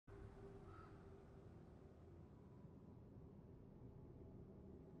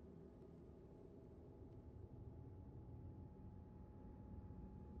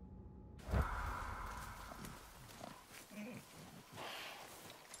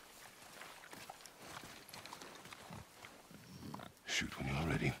Shoot when you're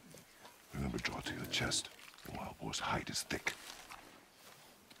ready. Remember, draw to your chest. The wild boar's hide is thick.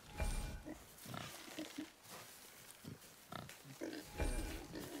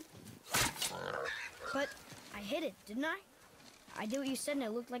 But I hit it, didn't I? I did what you said and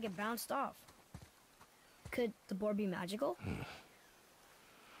it looked like it bounced off. Could the boar be magical?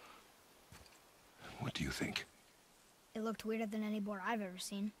 What do you think? It looked weirder than any boar I've ever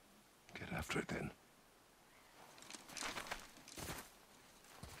seen. Get after it then.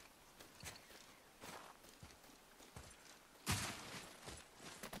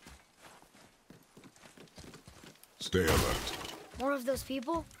 Stay alert. More of those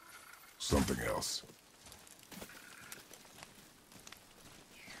people? Something else.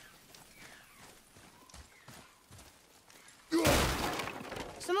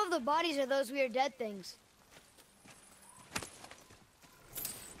 Some of the bodies are those weird dead things.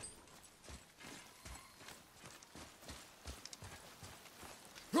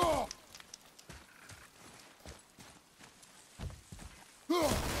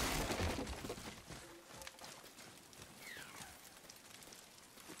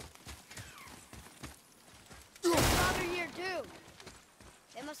 Father here too.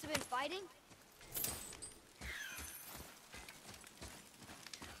 They must have been fighting.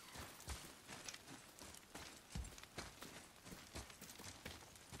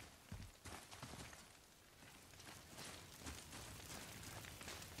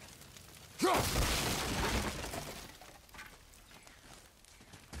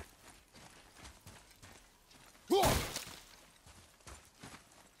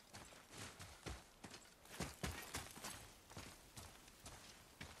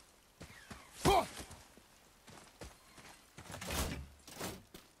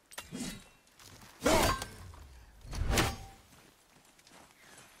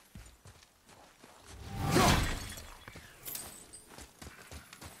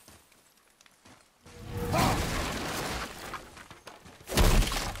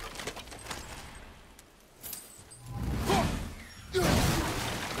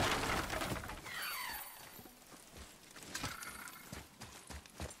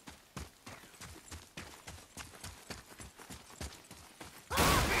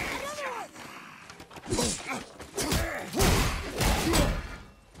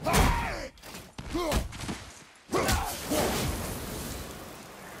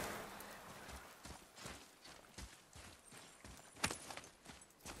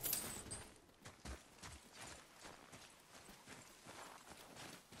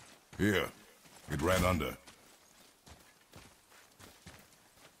 Here. It ran under.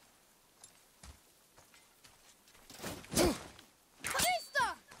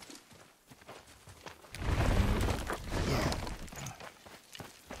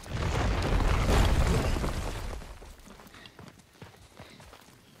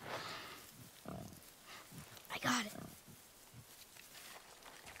 I got it.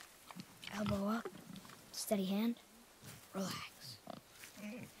 Elbow up, steady hand, relax.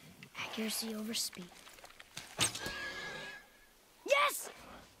 Accuracy over speed. Yes!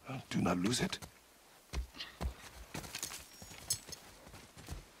 Do not lose it.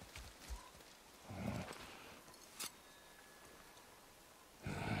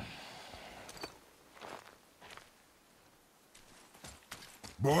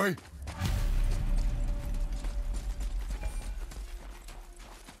 Boy?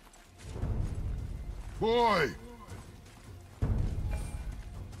 Boy!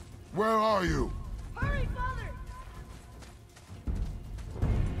 Where are you? Hurry, Father!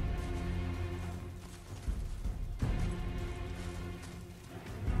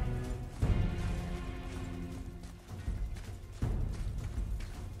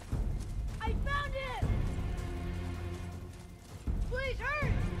 I found him! Please,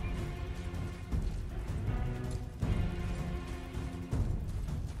 hurry!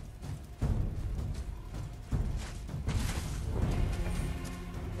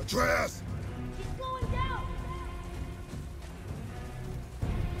 Atreus! He's going down!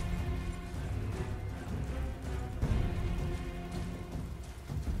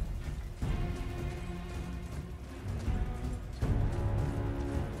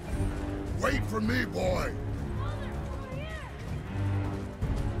 Wait for me, boy! Father, over here!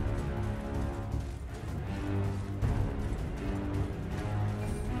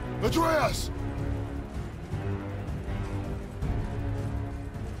 Atreus!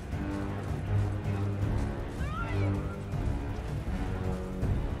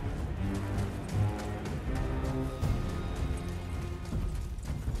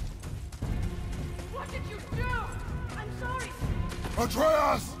 What did you do? I'm sorry!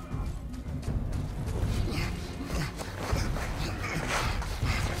 Atreus!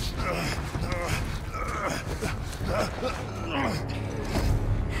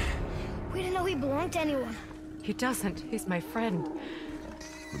 We didn't know he belonged to anyone. He doesn't. He's my friend.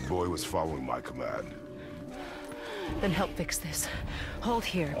 The boy was following my command. Then help fix this. Hold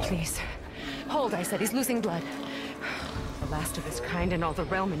here, please. Hold, I said. He's losing blood. The last of his kind in all the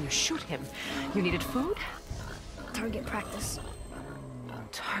realm, and you shoot him. You needed food? Target practice.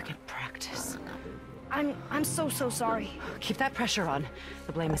 Target practice. I'm so sorry. Keep that pressure on.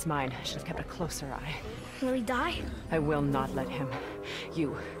 The blame is mine. I should have kept a closer eye. Will he die? I will not let him.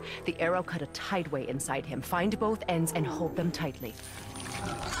 You, the arrow cut a tideway inside him. Find both ends and hold them tightly.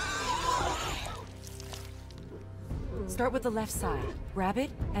 Start with the left side. Grab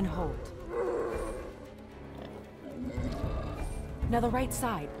it and hold. Now the right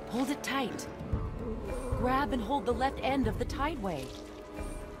side. Hold it tight. Grab and hold the left end of the tideway.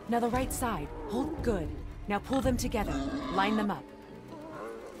 Now the right side. Hold good. Now pull them together. Line them up.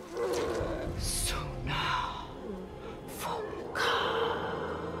 So now,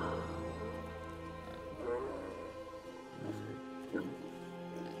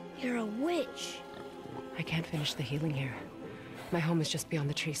 You're a witch. I can't finish the healing here. My home is just beyond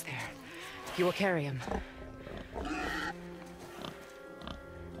the trees there. You will carry him.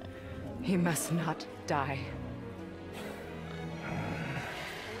 He must not die.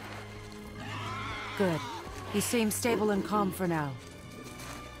 Good. He seems stable and calm for now.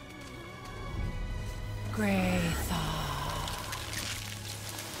 Graythaw.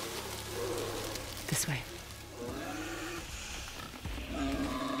 This way.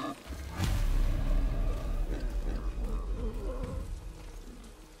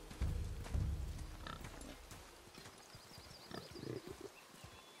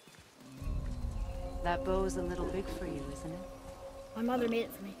 That bow's a little big for you, isn't it? My mother made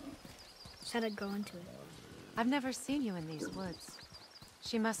it for me. Said I'd grow into it. I've never seen you in these woods.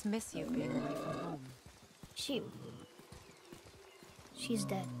 She must miss you being away from home. She's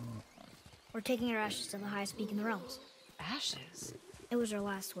dead. We're taking her ashes to the highest peak in the realms. Ashes? It was her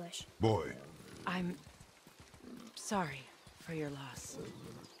last wish. Boy, I'm sorry for your loss.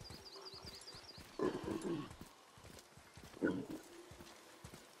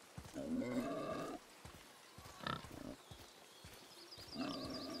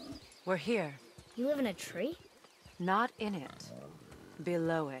 We're here. You live in a tree? Not in it.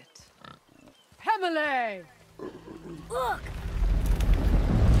 Below it. Hemele! Look!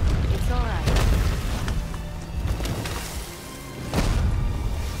 It's all right.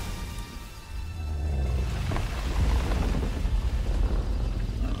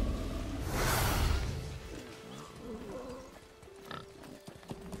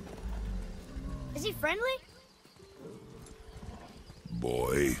 Is he friendly?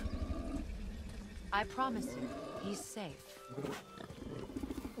 boy. I promise you, he's safe.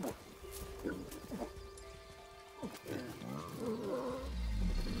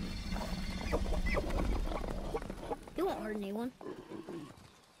 He won't hurt anyone.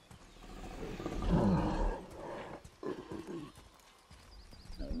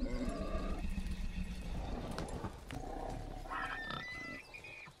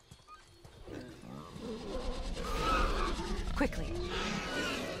 Quickly.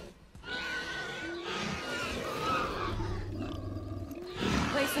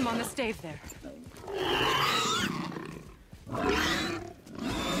 Place him on the stave there.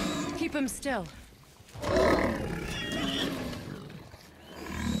 Keep him still.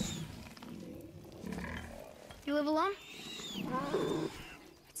 You live alone?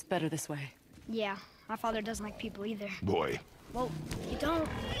 It's better this way. Yeah, my father doesn't like people either. Boy. Well, you don't.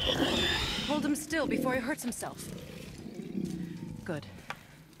 Hold him still before he hurts himself. Good.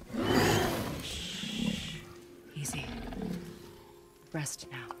 Easy. Rest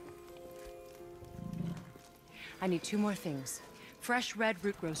now. I need 2 more things. Fresh red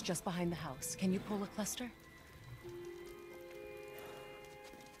root grows just behind the house. Can you pull a cluster?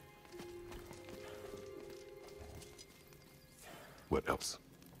 What else?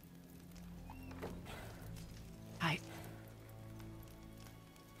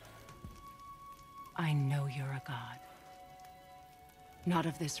 I know you're a god. Not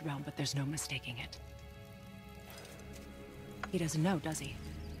of this realm, but there's no mistaking it. He doesn't know, does he?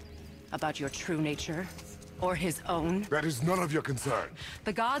 About your true nature? Or his own? That is none of your concern.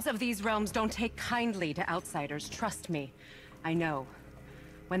 The gods of these realms don't take kindly to outsiders, trust me. I know.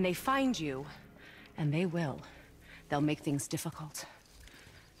 When they find you, and they will, they'll make things difficult.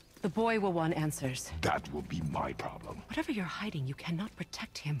 The boy will want answers. That will be my problem. Whatever you're hiding, you cannot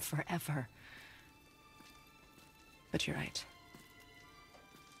protect him forever. But you're right.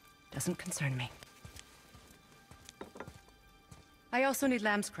 Doesn't concern me. I also need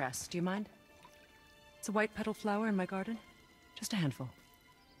lamb's cress. Do you mind? It's a white petal flower in my garden. Just a handful.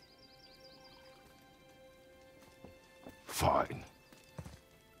 Fine.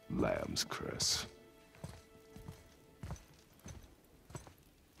 Lamb's cress.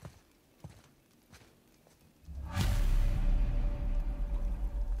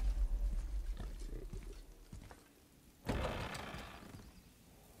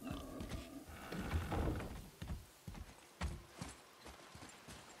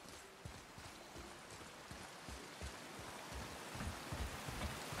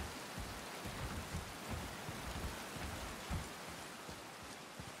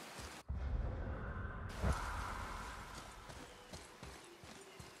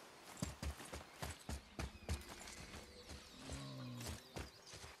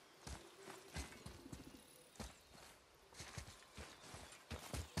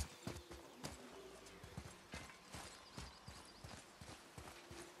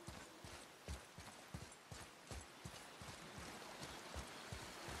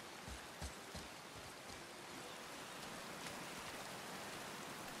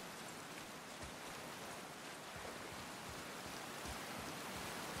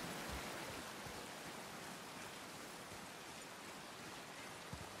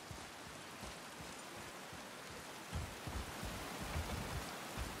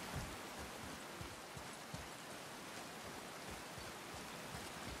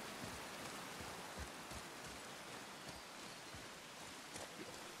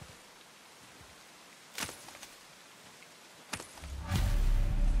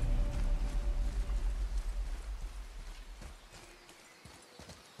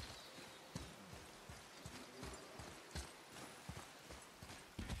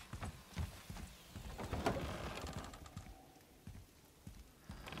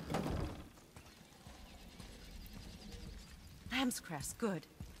 Lamb's cress, good.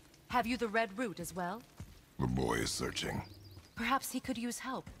 Have you the red root as well? The boy is searching. Perhaps he could use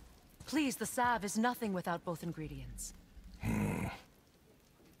help. Please, the salve is nothing without both ingredients.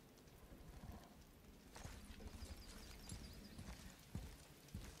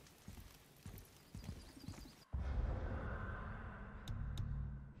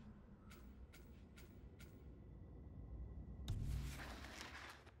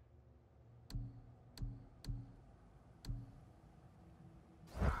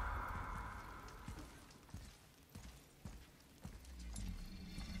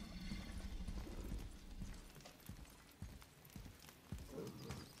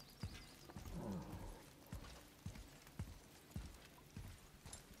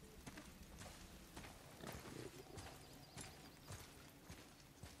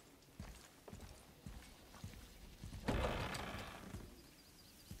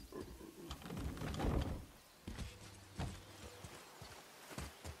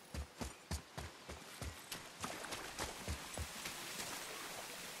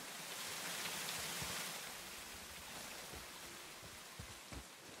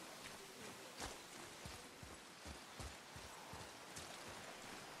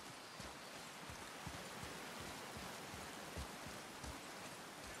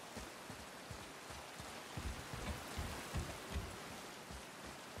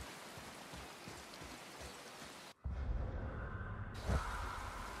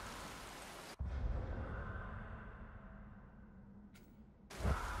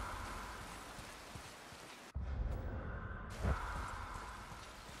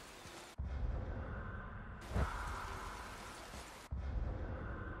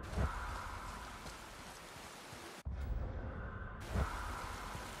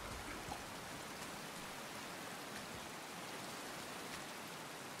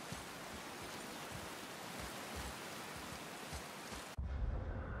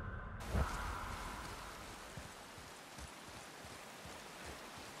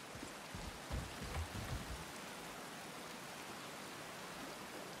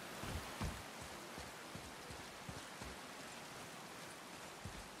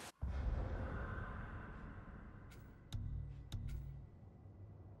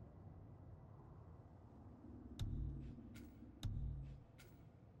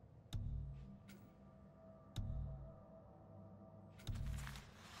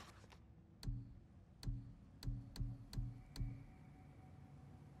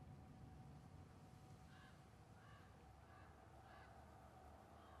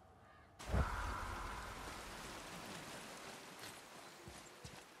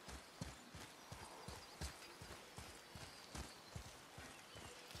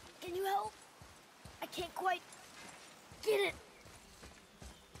 Can you help? I can't quite get it.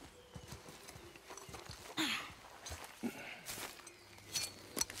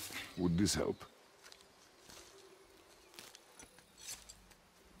 Would this help?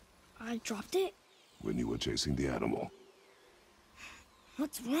 I dropped it? When you were chasing the animal.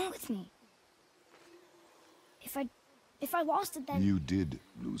 What's wrong with me? If I lost it, then... You did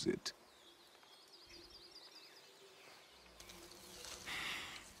lose it.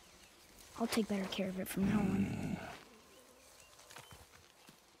 I'll take better care of it from now on.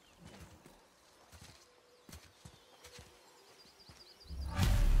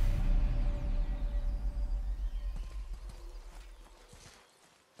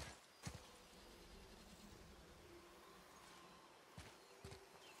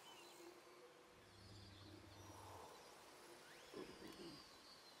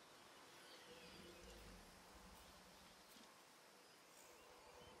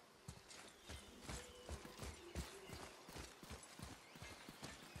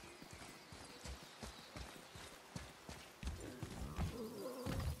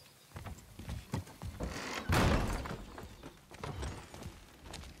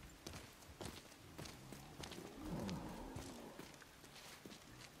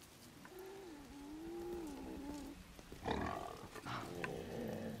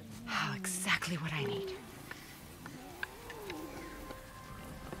 Exactly what I need.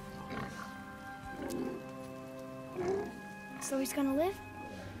 So he's gonna live?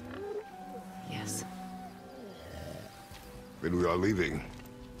 Yes. Then we are leaving.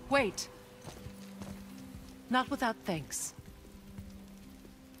 Wait. Not without thanks.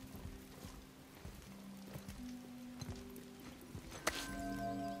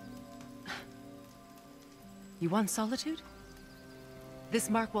 You want solitude? This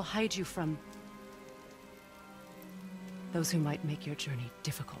mark will hide you from those who might make your journey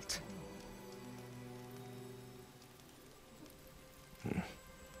difficult.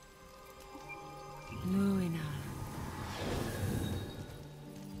 Luina.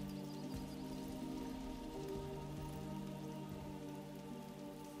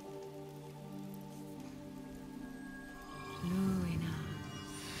 Luina.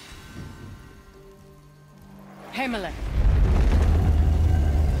 Himalay.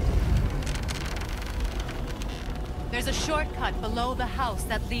 There's a shortcut below the house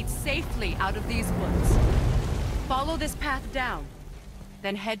that leads safely out of these woods. Follow this path down,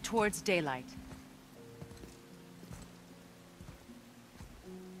 then head towards daylight.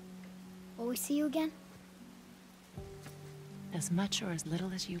 Will we see you again? As much or as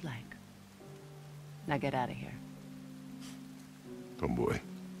little as you like. Now get out of here. Tomboy.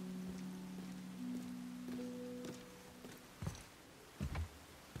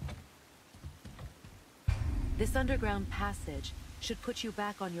 This underground passage should put you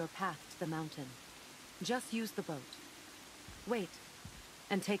back on your path to the mountain. Just use the boat. Wait,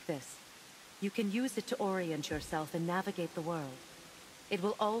 and take this. You can use it to orient yourself and navigate the world. It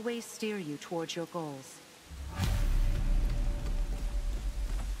will always steer you towards your goals.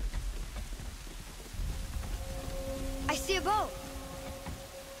 I see a boat!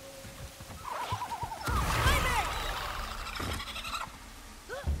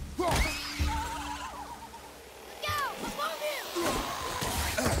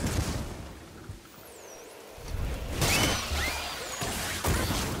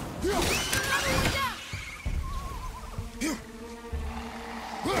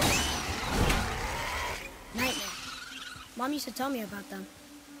 Mom used to tell me about them.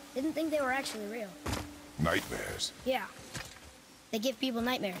 Didn't think they were actually real. Nightmares. Yeah. They give people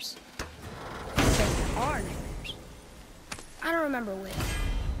nightmares. They are nightmares. I don't remember which.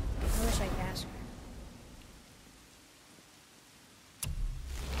 I wish I could ask her.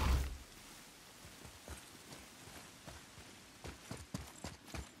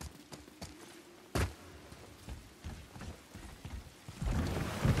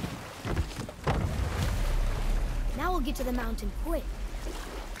 Now we'll get to the mountain quick.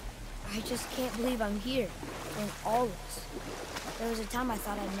 I just can't believe I'm here, doing all this. There was a time I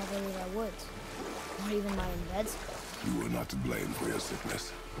thought I'd never leave our woods, or even my own beds. You were not to blame for your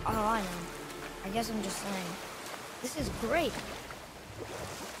sickness. Oh, I know. I guess I'm just saying. This is great.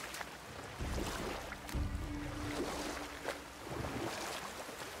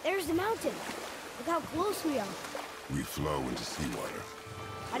 There's the mountain. Look how close we are. We flow into seawater.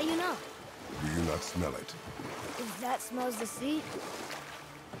 How do you know? Do you not smell it? If that smells the sea,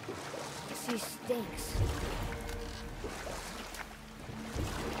 the sea stinks.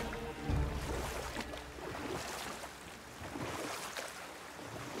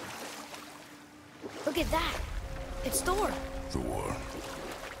 Look at that. It's Thor. Thor,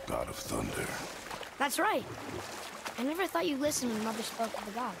 god of thunder. That's right. I never thought you listened when Mother spoke to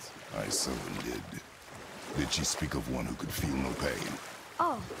the gods. I seldom did. Did she speak of one who could feel no pain?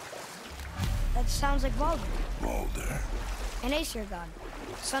 Oh. That sounds like Baldur. Baldur. An Aesir god.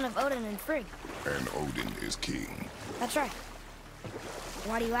 son of Odin and Frigg. And Odin is king. That's right.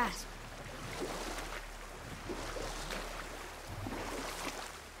 Why do you ask?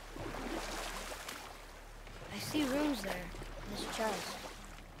 I see runes there in this chest.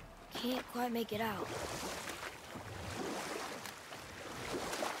 Can't quite make it out.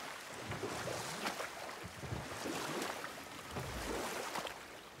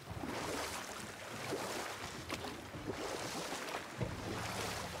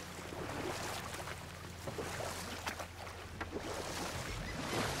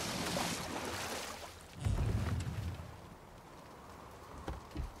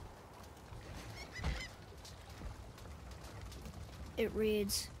 It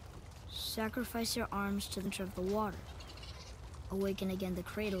reads, sacrifice your arms to the center of the water. Awaken again the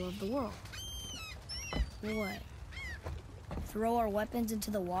cradle of the world. What? Throw our weapons into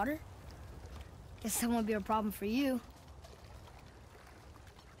the water? Guess that won't be a problem for you.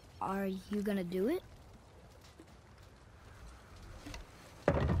 Are you gonna do it?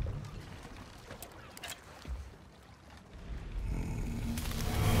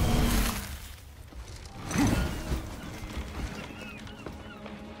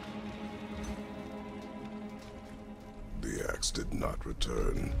 The axe did not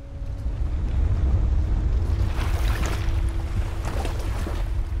return.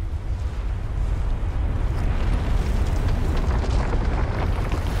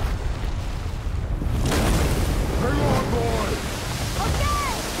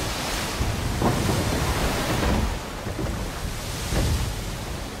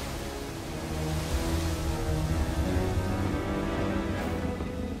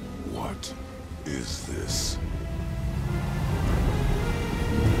 What is this?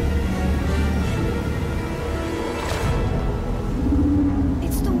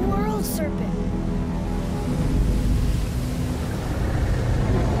 It's the world serpent.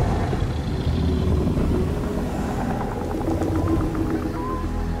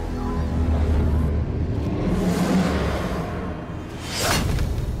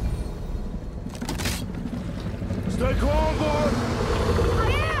 Stay calm, boy! I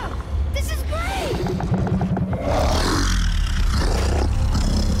am! This is great!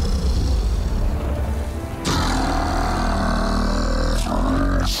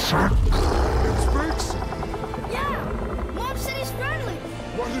 It speaks? Yeah! Mom said he's friendly!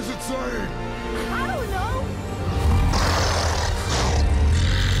 What is it saying? I don't know!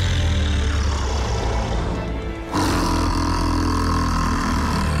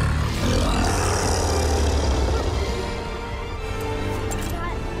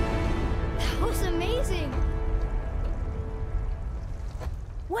 That was amazing!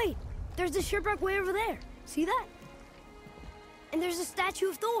 Wait! There's a shipwreck way over there. See that? And there's a statue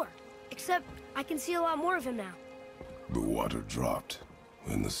of Thor. Except I can see a lot more of him now. The water dropped,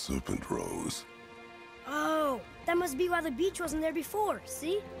 and the serpent rose. Oh, that must be why the beach wasn't there before,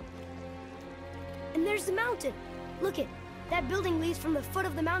 see? And there's the mountain. Look it, that building leads from the foot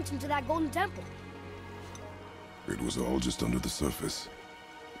of the mountain to that golden temple. It was all just under the surface.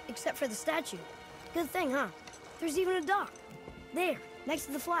 Except for the statue. Good thing, huh? There's even a dock. There, next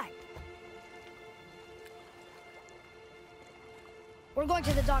to the flag. We're going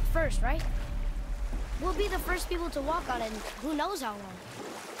to the dock first, right? We'll be the first people to walk on it in who knows how long.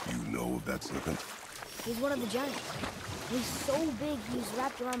 You know of that serpent? He's one of the giants. He's so big he's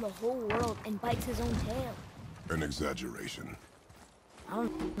wrapped around the whole world and bites his own tail. An exaggeration. I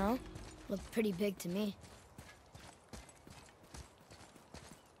don't know. Looked pretty big to me.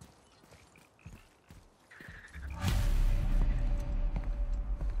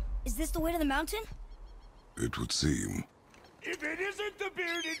 Is this the way to the mountain? It would seem. If it isn't the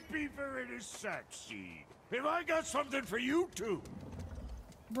bearded beaver, it is Sackseed. Have I got something for you too?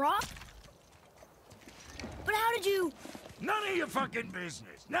 Brock? But how did you... None of your fucking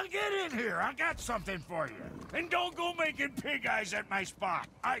business. Now get in here. I got something for you. And don't go making pig eyes at my spot.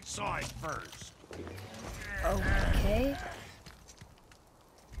 I saw it first. Okay.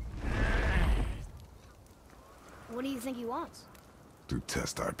 What do you think he wants? To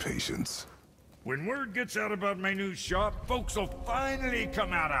test our patience. When word gets out about my new shop, folks will finally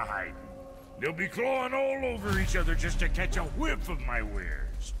come out of hiding. They'll be clawing all over each other just to catch a whiff of my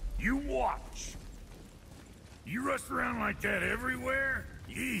wares. You watch. You rush around like that everywhere?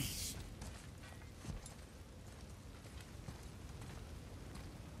 Yeesh.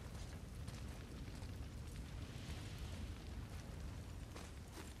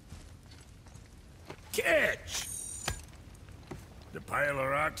 Catch! The pile of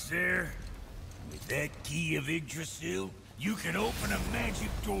rocks there? With that key of Yggdrasil, you can open a magic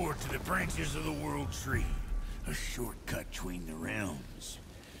door to the branches of the World Tree. A shortcut between the realms.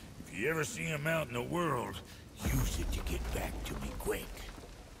 If you ever see him out in the world, use it to get back to me quick.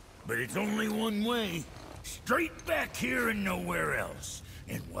 But it's only one way. Straight back here and nowhere else.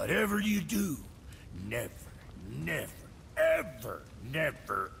 And whatever you do, never, ever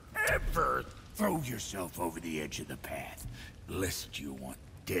throw yourself over the edge of the path, lest you want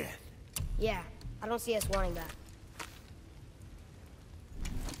death. Yeah, I don't see us wanting that.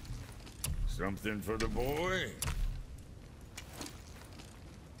 Something for the boy?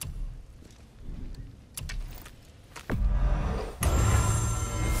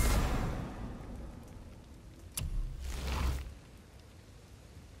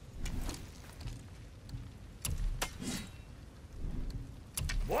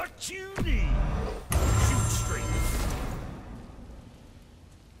 What you need? Shoot straight.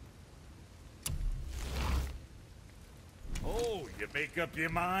 Oh, you make up your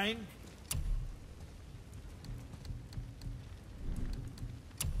mind?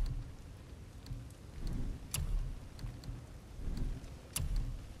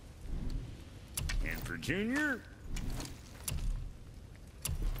 And for Junior?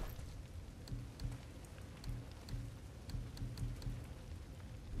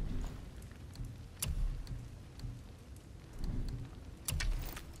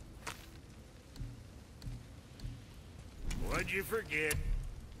 What'd you forget?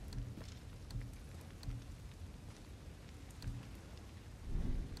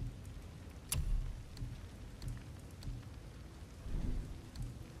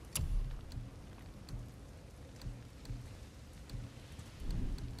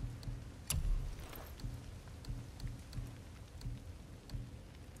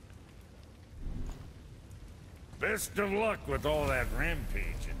 Best of luck with all that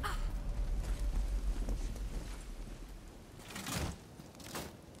rampaging.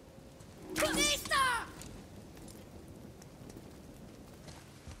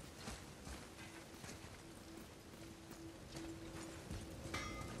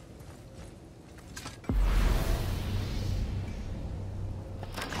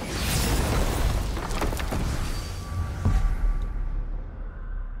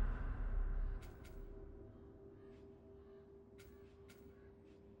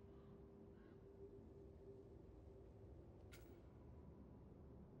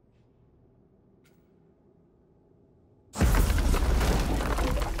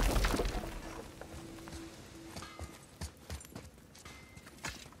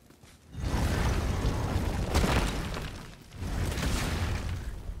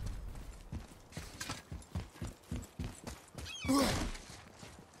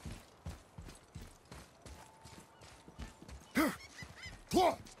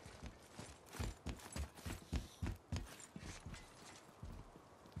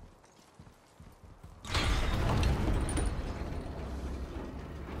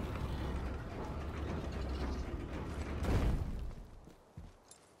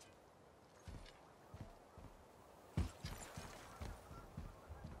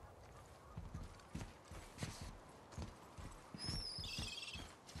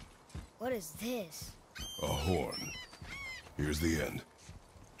 What is this? A horn. Here's the end.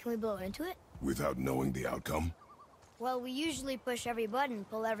 Can we blow into it? Without knowing the outcome? Well, we usually push every button,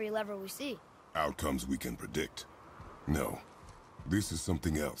 pull every lever we see. Outcomes we can predict. No. This is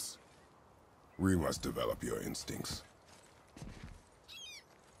something else. We must develop your instincts.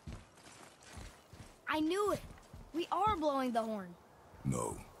 I knew it! We are blowing the horn.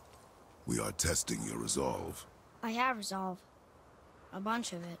 No. We are testing your resolve. I have resolve. A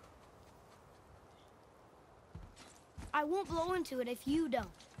bunch of it. I won't blow into it if you don't.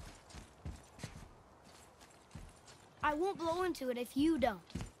 I won't blow into it if you don't.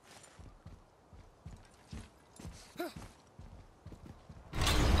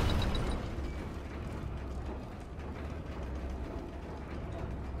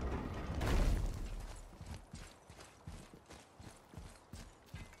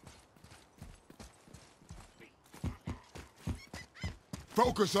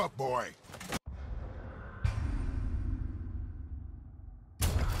 Focus up, boy!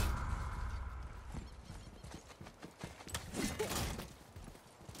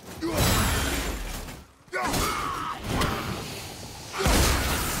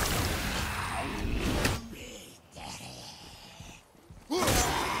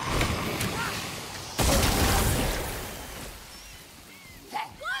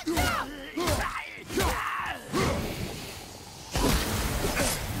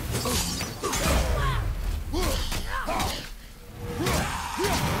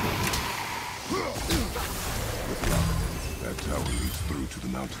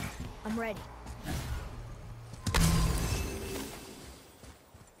 I'm ready.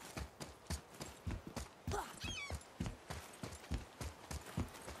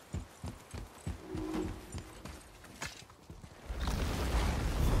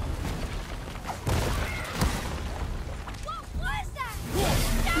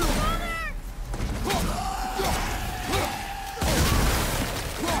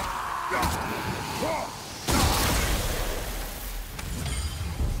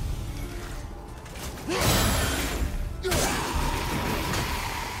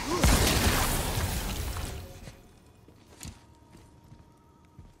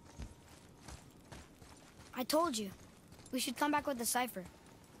 I told you. We should come back with the cipher.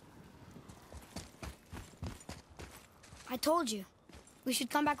 I told you. We should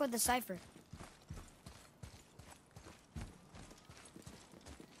come back with the cipher.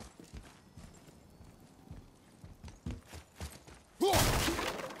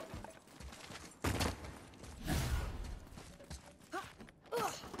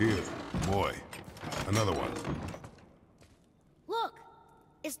 Here, boy. Another one. Look!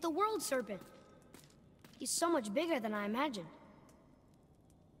 It's the World Serpent. He's so much bigger than I imagined.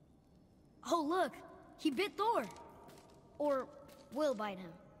 Oh, look! He bit Thor! Or will bite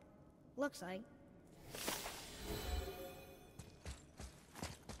him. Looks like.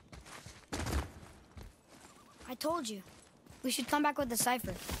 I told you. We should come back with the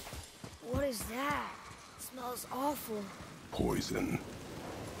cipher. What is that? It smells awful. Poison.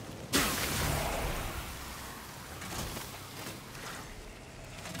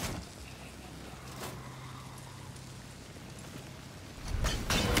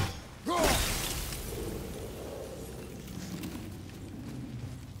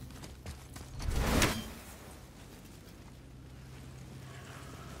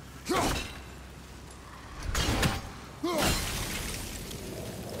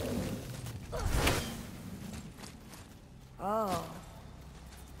 Oh.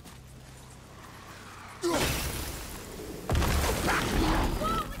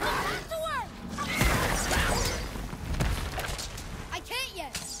 I can't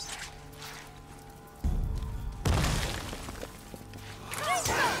yet.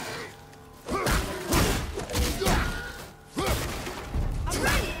 I'm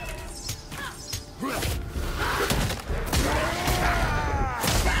ready.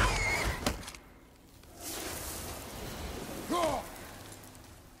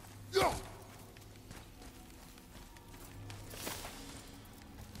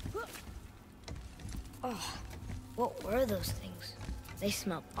 Oh, what were those things? They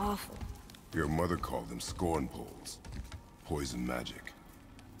smelled awful. Your mother called them scorn poles. Poison magic.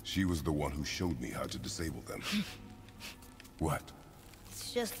 She was the one who showed me how to disable them. What?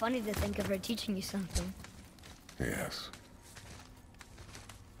 It's just funny to think of her teaching you something. Yes.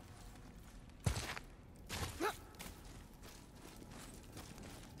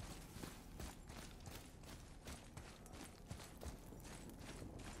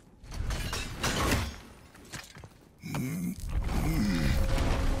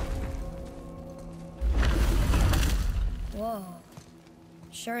 Whoa.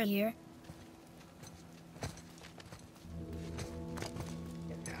 Sure here.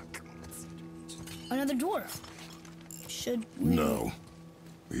 Another door. Should we... No.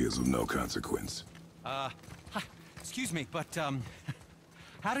 He is of no consequence. Hi, excuse me, but,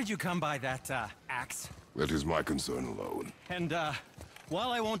 how did you come by that, axe? That is my concern alone. And,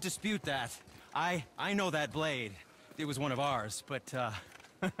 while I won't dispute that, I know that blade. It was one of ours, but,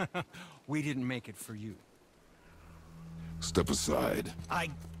 we didn't make it for you. Step aside. I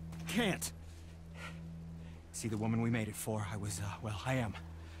can't. See, the woman we made it for, I was, well, I am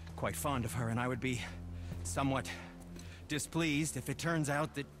quite fond of her, and I would be somewhat displeased if it turns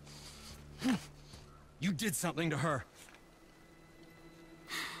out that you did something to her.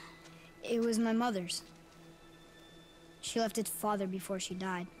 It was my mother's. She left its father before she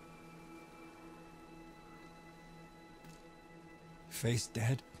died. Face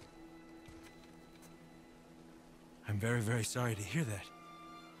dead? I'm very, very sorry to hear that.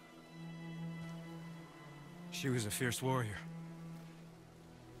 She was a fierce warrior.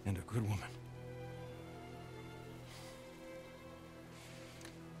 And a good woman.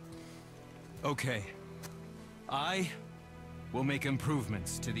 Okay. I will make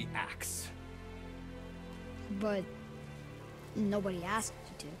improvements to the axe. But nobody asked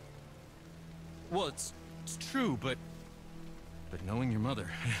you to. Well, it's true, but knowing your mother,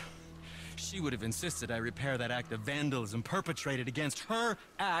 she would have insisted I repair that act of vandalism perpetrated against her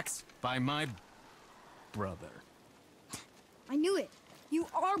axe by my brother. I knew it. You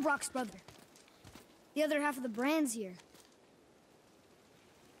are Brock's brother. The other half of the brand's here.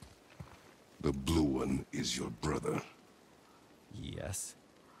 The blue one is your brother. Yes.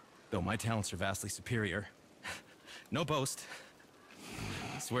 Though my talents are vastly superior. No boast.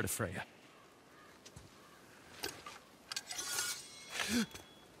 I swear to Freya.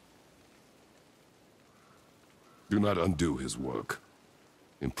 Do not undo his work.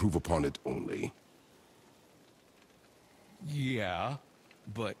 Improve upon it only. Yeah,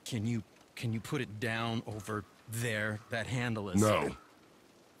 but can you Can you put it down over there? That handle is... No.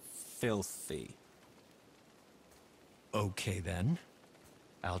 Filthy. Okay, then.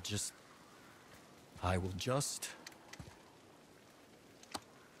 I will just...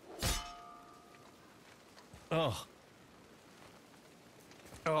 Oh.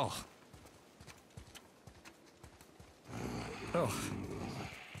 Oh. Oh.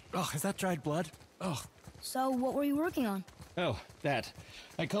 Oh, is that dried blood? Oh. So, what were you working on? Oh, that.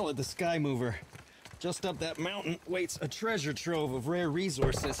 I call it the Sky Mover. Just up that mountain waits a treasure trove of rare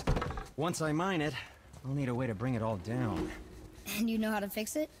resources. Once I mine it, I'll need a way to bring it all down. And you know how to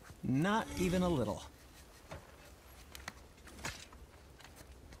fix it? Not even a little.